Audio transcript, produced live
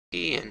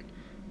and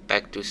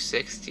back to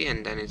 60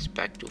 and then it's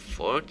back to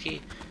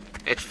 40.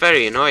 It's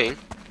very annoying.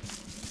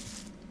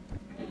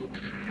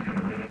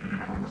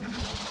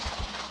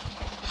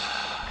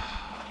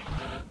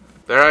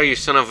 Where are you,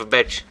 son of a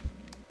bitch?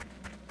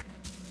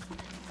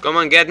 Come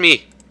and get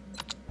me.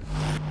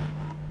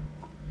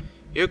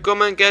 You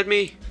come and get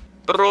me,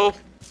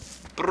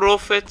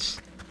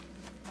 prophets.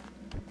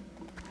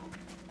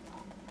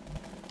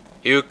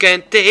 You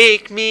can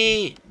take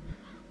me.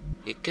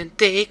 You can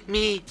take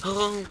me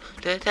home.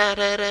 Da, da,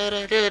 da, da,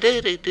 da, da,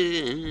 da, da,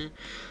 da.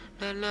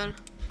 La, la.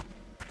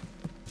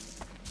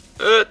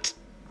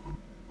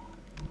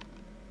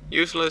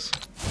 Useless.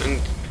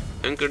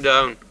 Hunker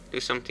down. Do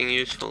something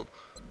useful.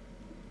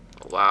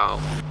 Wow.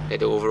 That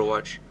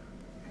Overwatch.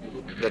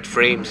 That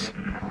frames.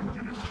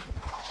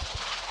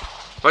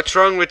 What's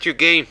wrong with your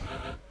game?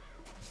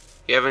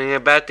 You having a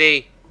bad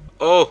day?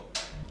 Oh,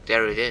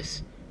 there it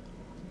is.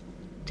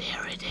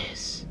 There it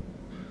is.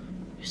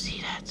 You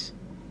see that?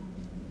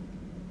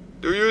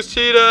 Do you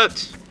see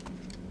that?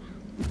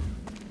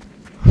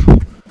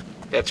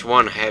 That's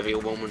one heavy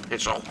woman.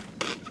 It's all.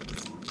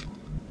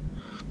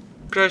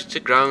 Crush the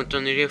ground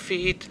under your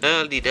feet.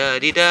 Da di da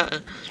di da.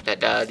 Da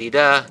da di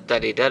da. Da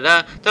di da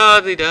da.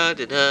 Da di da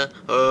di da.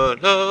 Oh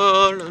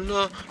la la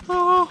la.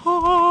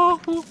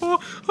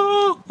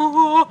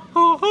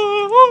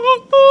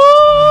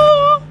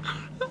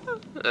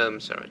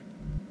 Sorry.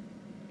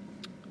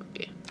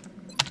 Okay.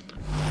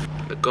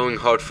 We're going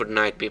hard for the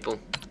night, people.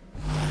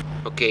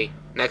 Okay,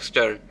 next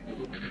turn.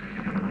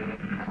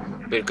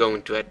 We're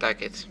going to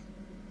attack it.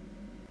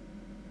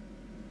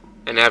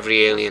 And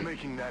every alien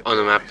on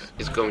the map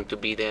is going to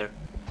be there.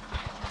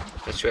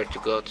 I swear to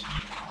God.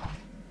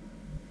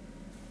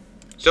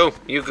 So,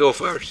 you go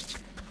first.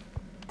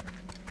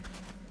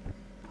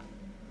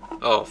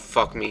 Oh,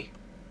 fuck me.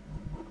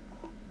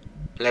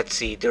 Let's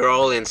see, they're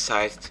all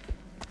inside.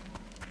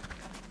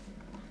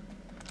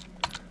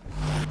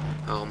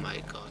 Oh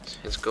my God,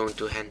 it's going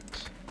to end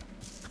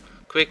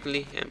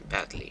quickly and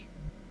badly.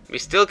 We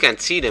still can't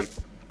see them.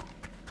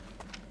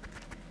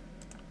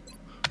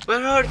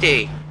 Where are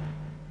they?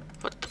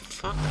 What the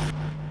fuck?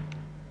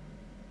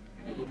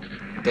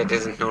 That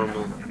isn't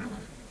normal.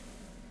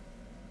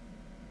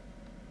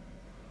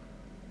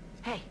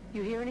 Hey,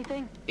 you hear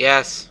anything?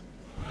 Yes.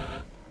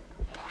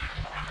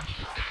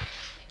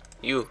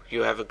 You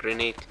have a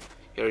grenade.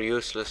 You're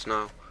useless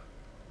now.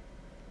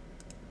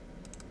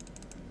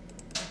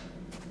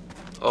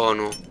 Oh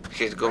no,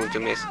 she's going to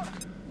miss.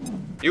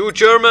 You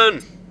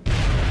German!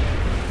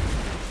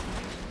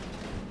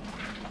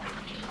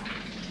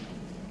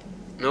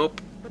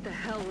 Nope. What the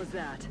hell was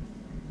that?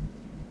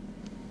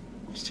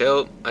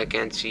 Still, I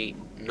can't see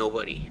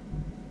nobody.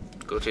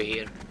 Go to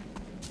here.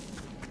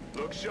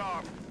 Look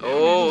sharp.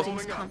 Oh,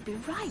 Things can't be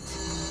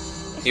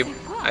right. you!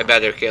 I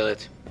better kill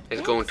it.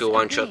 It's going to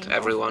one-shot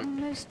everyone.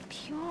 Almost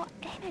pure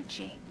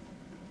energy.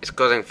 It's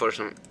causing for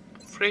some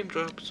frame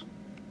drops.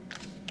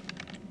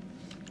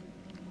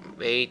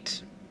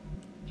 Wait.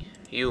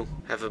 You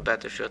have a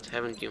better shot,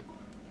 haven't you?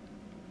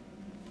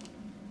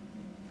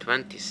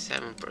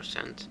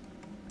 27%.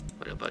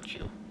 What about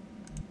you?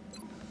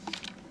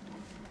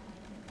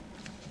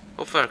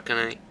 How far can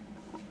I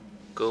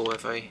go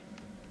if I...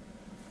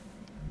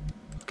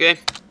 Okay.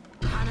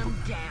 Hunt 'em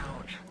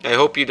down. I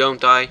hope you don't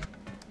die.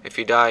 If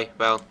you die,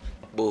 well,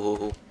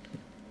 boo-hoo-hoo.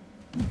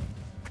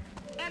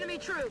 Enemy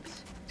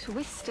troops. To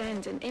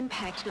withstand an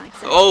impact like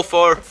that, Oh,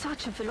 four. at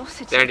such a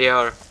velocity, There they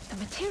are. the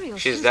material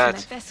She's used dead.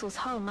 in a vessel's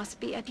hull must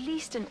be at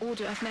least an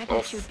order of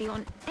magnitude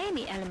beyond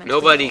any element.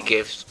 Nobody before.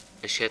 gives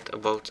a shit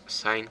about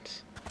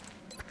science.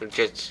 We're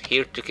just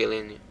here to kill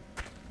you.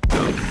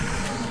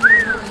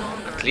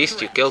 At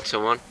least you killed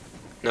someone.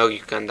 No, you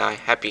can die.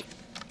 Happy.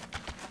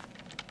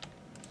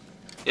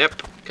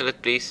 Yep, kill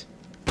it, please.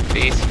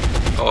 Please.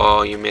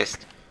 Oh, you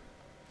missed.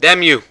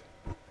 Damn you!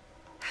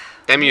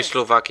 Damn you,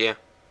 Slovakia.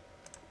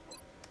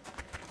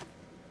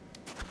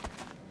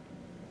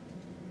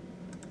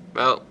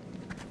 Well,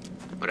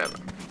 whatever.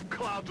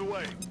 Clouds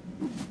away.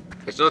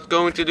 It's not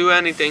going to do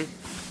anything.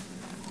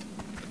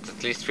 But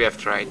at least we have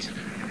tried.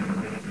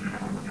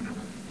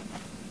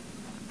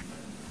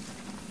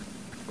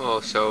 Oh,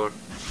 sour.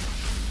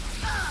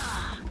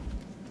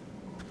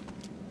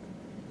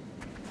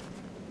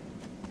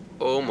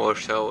 Oh, more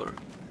sour.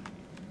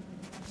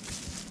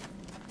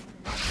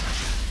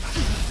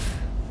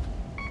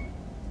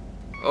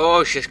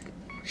 Oh,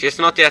 she's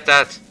not yet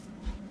dead.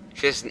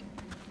 She's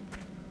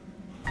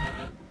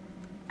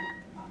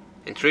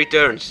in 3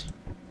 turns.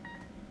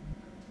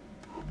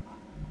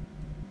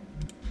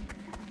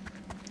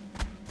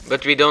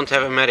 But we don't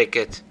have a medic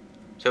kit,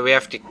 so we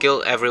have to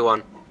kill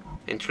everyone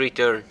in 3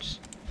 turns.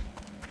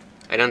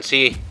 I don't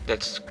see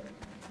that's.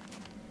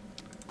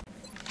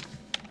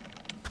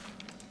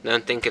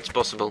 Don't think it's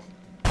possible.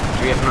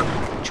 We have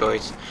no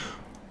choice.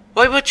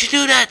 Why would you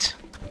do that?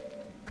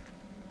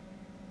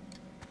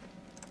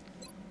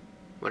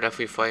 What if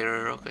we fire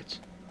a rocket?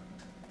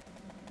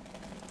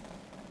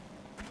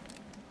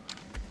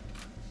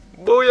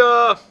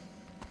 Booyah!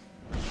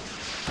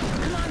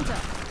 Commander,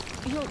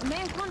 You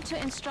may want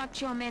to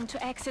instruct your men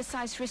to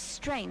exercise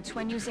restraint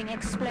when using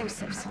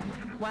explosives.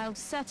 While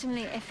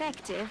certainly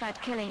effective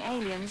at killing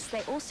aliens,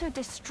 they also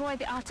destroy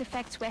the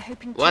artifacts we're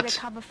hoping to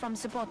recover from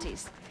the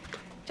bodies.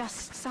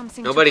 Just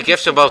something Nobody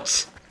cares about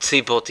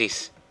sea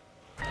bodies.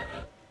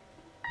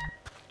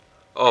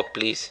 Oh,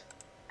 please.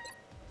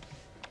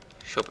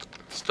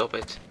 Stop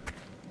it.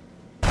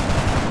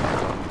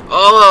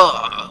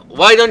 Oh,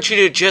 why don't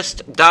you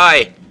just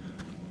die?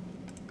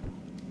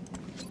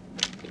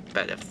 You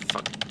better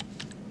fuck.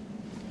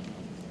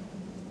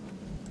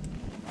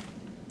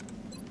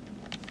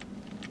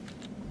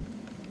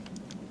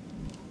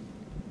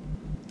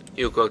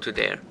 You go to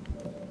there.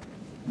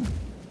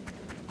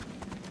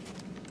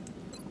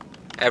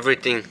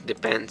 Everything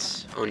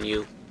depends on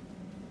you.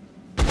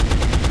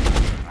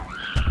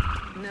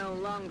 No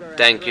longer.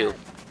 Thank you.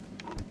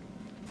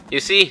 You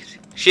see,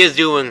 she is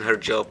doing her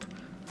job.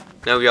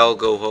 Now we all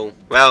go home.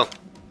 Well,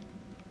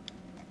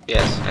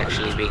 yes,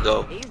 actually we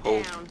go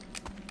home.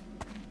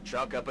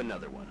 Chalk up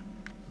another one.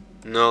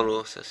 No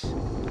losses.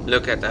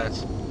 Look at that.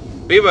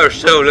 We were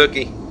so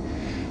lucky.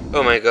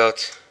 Oh my god.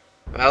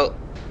 Well,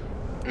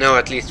 now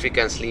at least we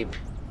can sleep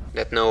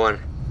that no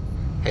one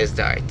has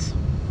died.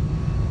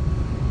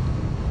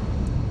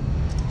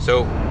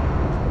 So,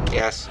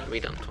 yes,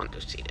 we don't want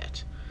to see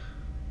that.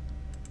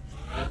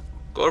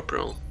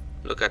 Corporal,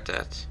 look at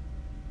that.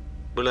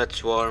 Bullet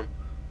swarm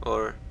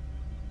or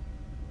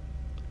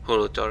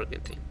holo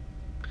targeting.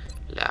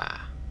 La,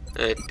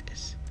 it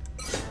is.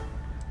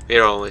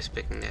 We're always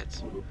picking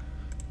that.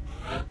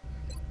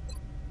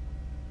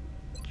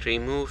 3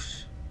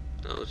 moves,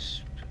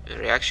 those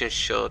reaction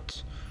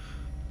shots,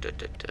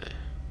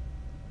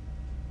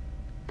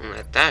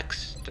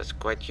 attacks, that's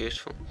quite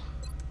useful.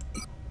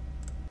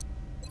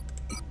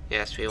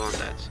 Yes, we want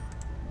that.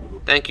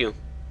 Thank you.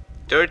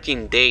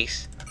 13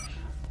 days.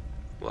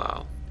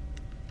 Wow.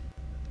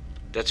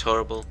 That's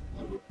horrible.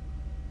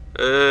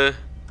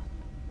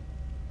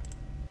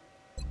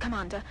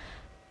 Commander,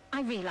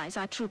 I realize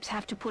our troops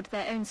have to put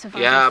their own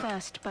survival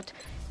first, but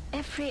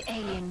every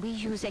alien we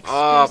use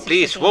explosives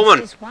please, against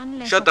woman! is one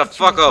less Shut the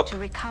fuck up!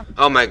 opportunity to recover.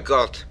 Oh my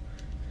god.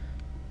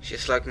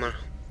 She's like my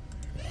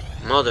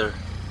mother.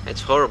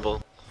 It's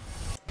horrible.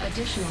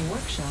 Additional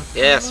workshop.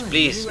 Yes,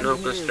 please, no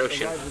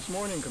construction. This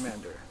morning,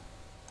 Commander.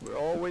 We're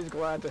always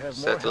glad to have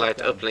Satellite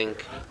more help.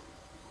 uplink.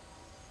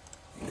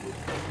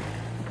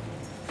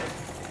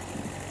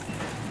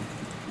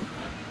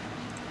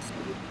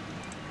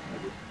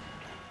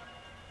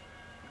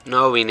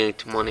 Now we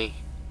need money.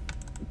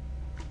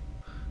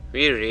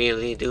 We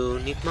really do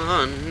need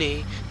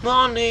money.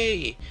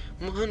 Money.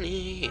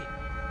 Money.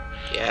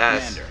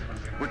 Yes. Commander,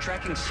 we're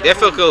tracking several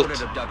Difficult.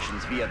 reported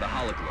abductions via the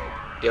hologlobe.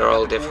 They're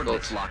all The difficult.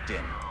 coordinates locked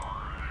in.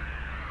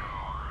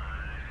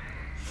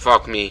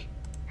 Fuck me.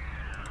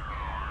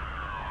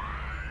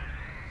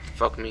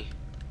 Fuck me.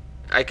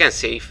 I can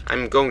save.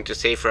 I'm going to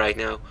save right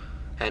now.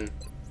 And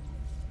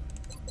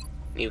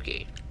new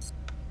game.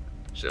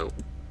 So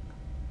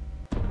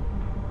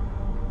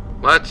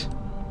what?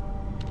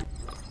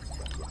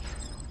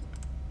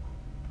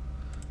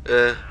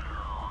 It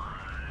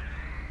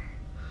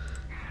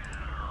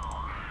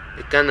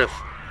kind of.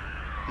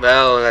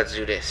 Well, let's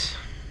do this.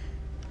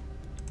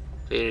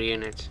 Clear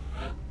units.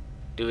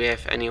 Do we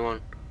have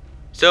anyone?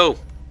 So,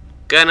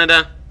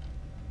 Canada.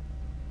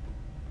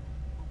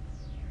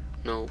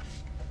 No.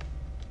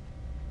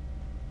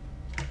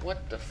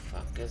 What the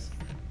fuck is?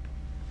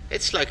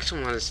 It's like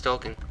someone is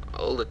talking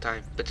all the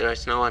time, but there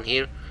is no one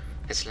here.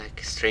 It's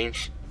like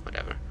strange.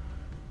 Whatever.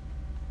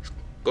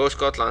 Go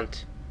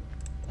Scotland.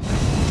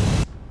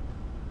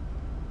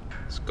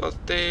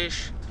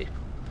 Scottish people.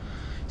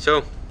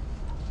 So.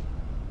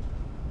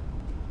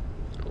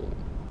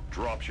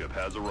 Dropship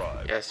has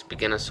arrived. Yes,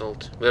 begin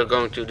assault. We're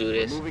going to do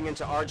this. Moving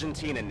into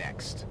Argentina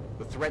next.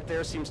 The threat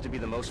there seems to be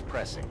the most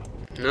pressing.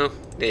 No,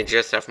 they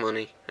just have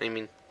money. I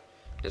mean,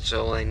 that's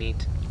all I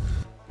need.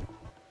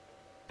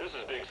 This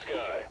is Big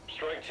Sky.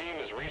 Strike team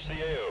has reached the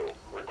AO.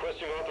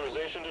 Requesting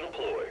authorization to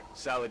deploy.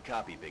 Solid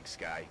copy, Big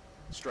Sky.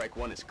 Strike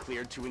 1 is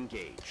cleared to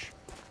engage.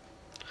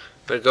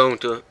 We're going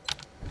to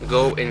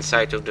go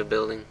inside of the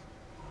building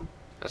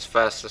as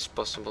fast as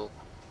possible.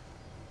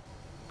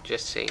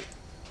 Just saying.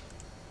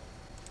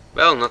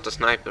 Well, not the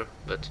sniper,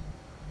 but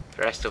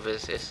the rest of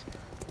us is.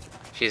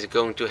 She's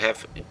going to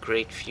have a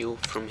great view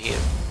from here,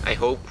 I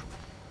hope.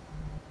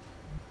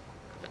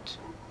 But,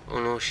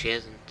 oh no, she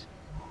hasn't.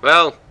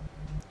 Well,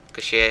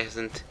 because she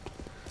hasn't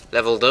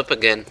leveled up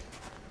again.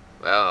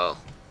 Well,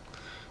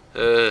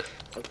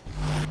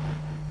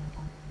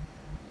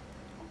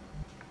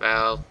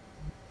 well,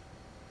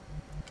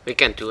 we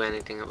can't do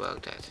anything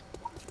about that.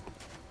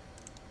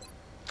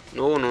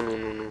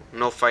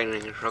 No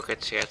firing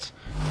rockets yet.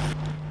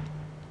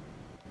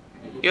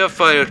 You have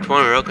fired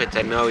 1 rocket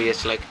and now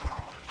it's like,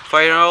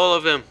 fire all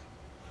of them.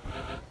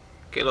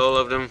 Kill all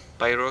of them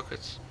by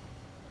rockets.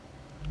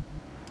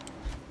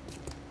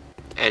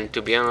 And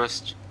to be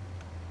honest,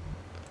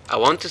 I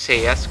want to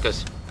say yes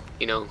because,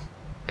 you know,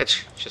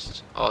 it's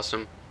just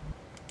awesome.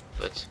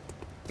 But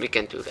we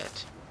can't do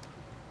that.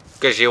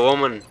 Because your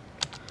woman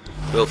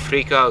will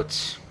freak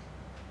out.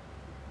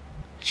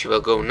 She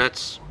will go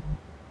nuts.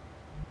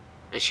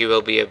 And she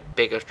will be a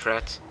bigger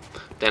threat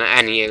than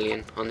any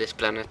alien on this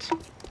planet.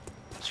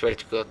 Swear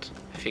to God.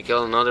 If you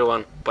kill another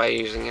one by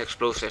using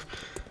explosive,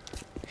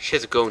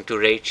 she's going to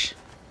rage.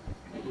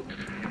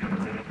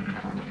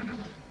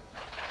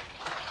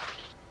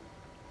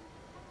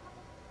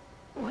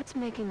 What's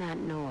making that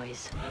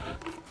noise?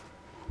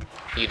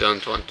 You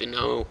don't want to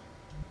know.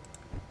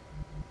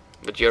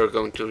 But you're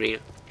going to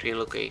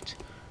relocate.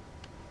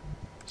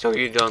 So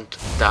you don't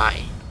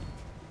die.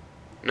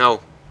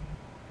 No.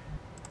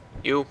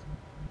 You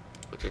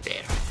go to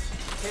there.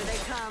 Here they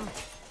come.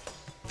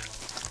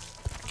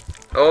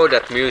 Oh,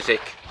 that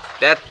music.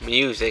 That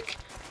music.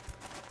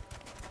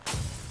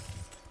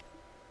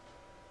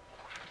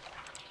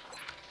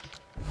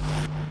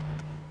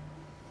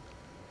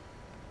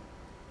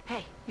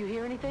 Hey, you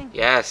hear anything?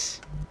 Yes.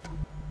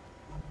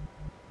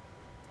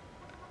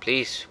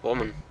 Please,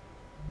 woman.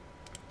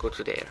 Go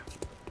to there.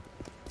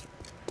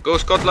 Go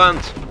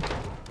Scotland.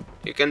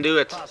 You can do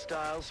it.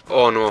 Hostiles.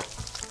 Oh no.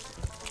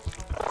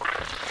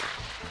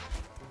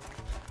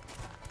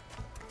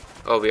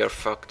 Oh, we are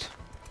fucked.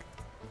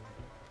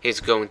 He's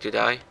going to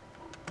die.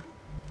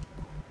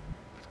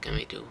 What can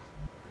we do?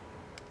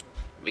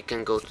 We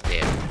can go to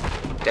there.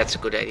 That's a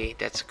good idea.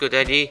 That's a good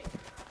idea.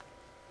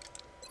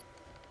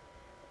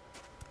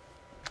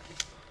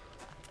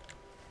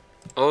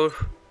 Or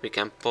we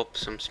can pop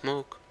some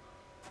smoke.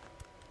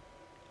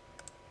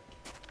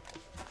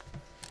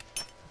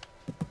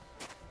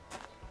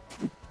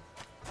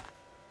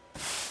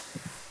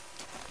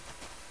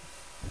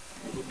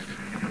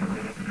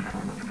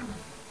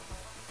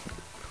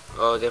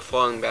 Oh, they're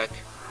falling back.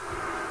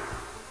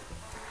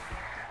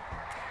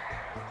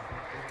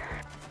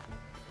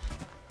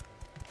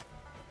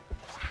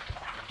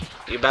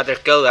 You better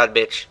kill that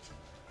bitch.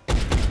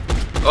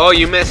 Oh,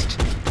 you missed.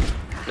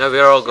 Now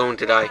we're all going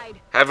to die.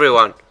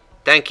 Everyone.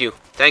 Thank you.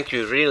 Thank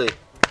you, really.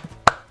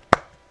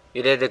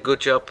 You did a good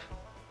job.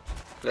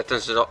 Let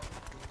us stop.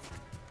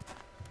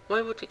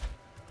 Why would he?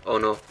 Oh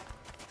no.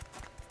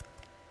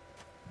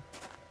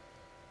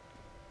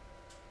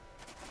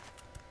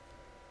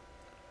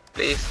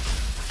 Please.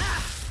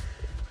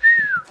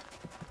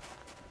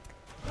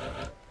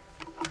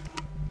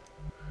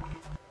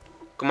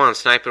 Come on,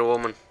 sniper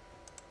woman.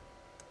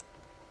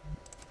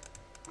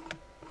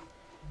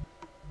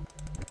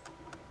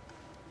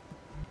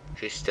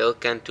 She still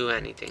can't do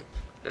anything.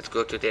 Let's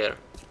go to there.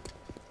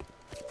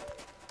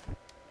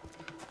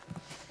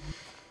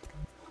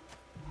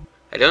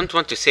 I don't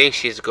want to say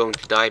she's going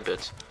to die,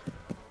 but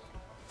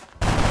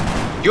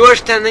you are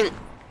standing.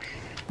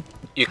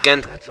 You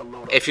can't.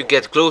 If you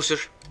get closer,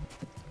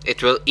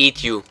 it will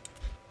eat you.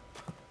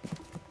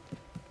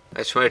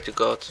 I swear to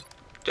God.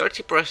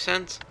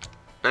 30%?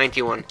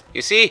 91.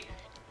 You see?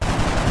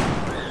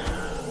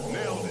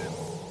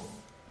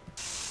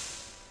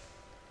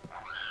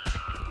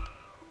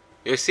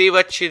 You see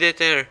what she did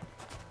there?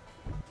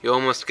 You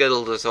almost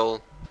killed us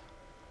all.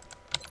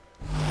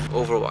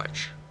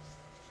 Overwatch.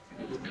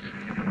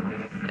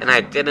 And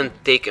I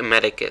didn't take a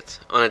medikit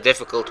on a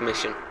difficult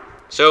mission.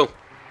 So,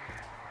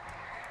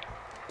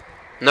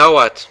 now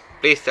what?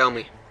 Please tell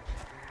me.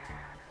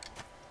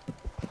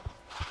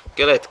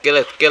 Kill it, kill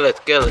it, kill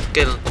it, kill it,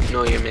 kill it.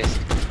 No, you missed.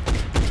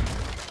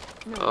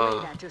 No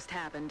way that just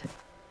happened.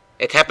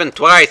 It happened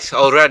twice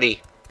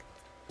already.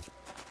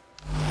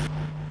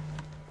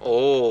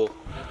 Oh.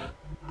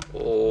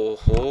 Oh,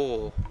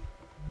 oh.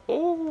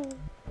 Oh.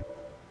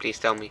 Please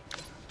tell me.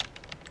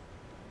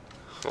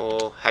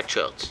 Oh,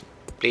 headshots.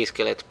 Please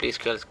kill it, please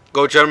kill it.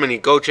 Go Germany,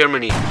 go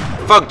Germany.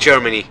 Fuck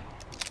Germany.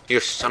 You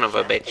son of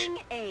a bitch.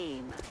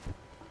 Aim.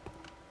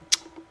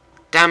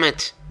 Damn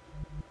it.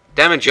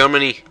 Damn it,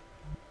 Germany.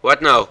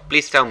 What now?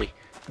 Please tell me.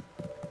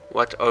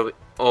 What are we?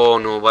 Oh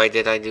no, why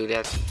did I do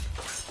that?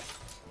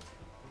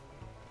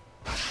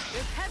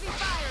 There's heavy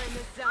fire in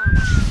this zone.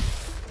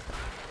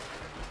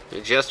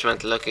 You just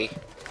went lucky.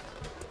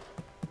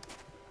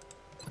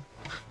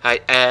 I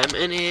am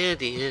an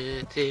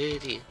idiot.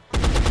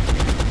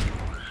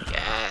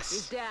 Yes.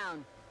 He's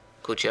down.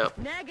 Good job.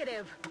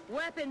 Negative.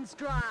 Weapons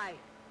dry.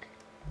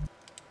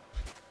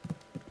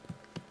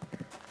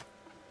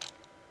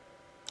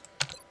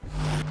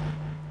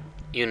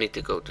 You need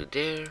to go to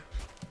there.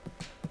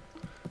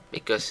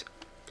 Because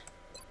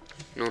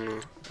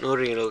no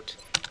reload.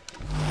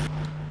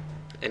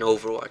 And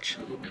Overwatch.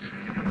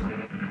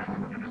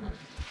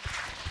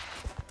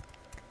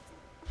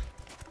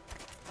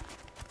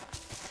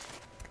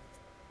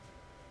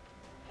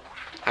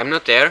 I'm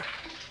not there.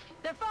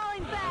 They're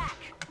falling back.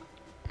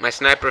 My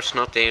sniper's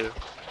not there.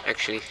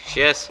 Actually,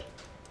 she is.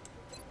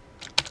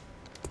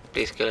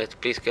 Please kill it.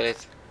 Please kill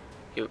it.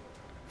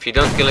 If you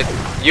don't kill it,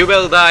 you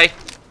will die.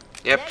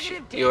 Yep,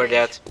 you are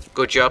dead.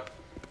 Good job.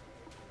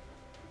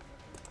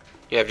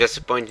 You have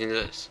disappointed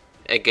us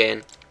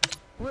again.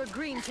 We're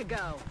green to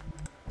go.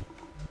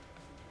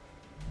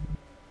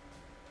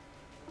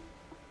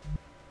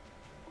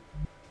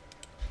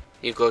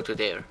 You go to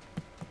there.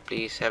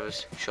 Please have a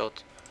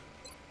shot.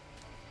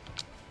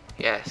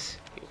 Yes.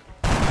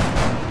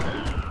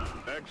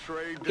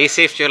 He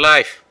saved your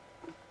life.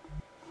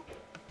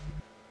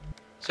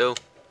 So,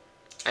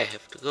 I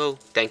have to go.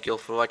 Thank you all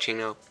for watching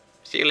now.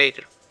 See you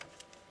later.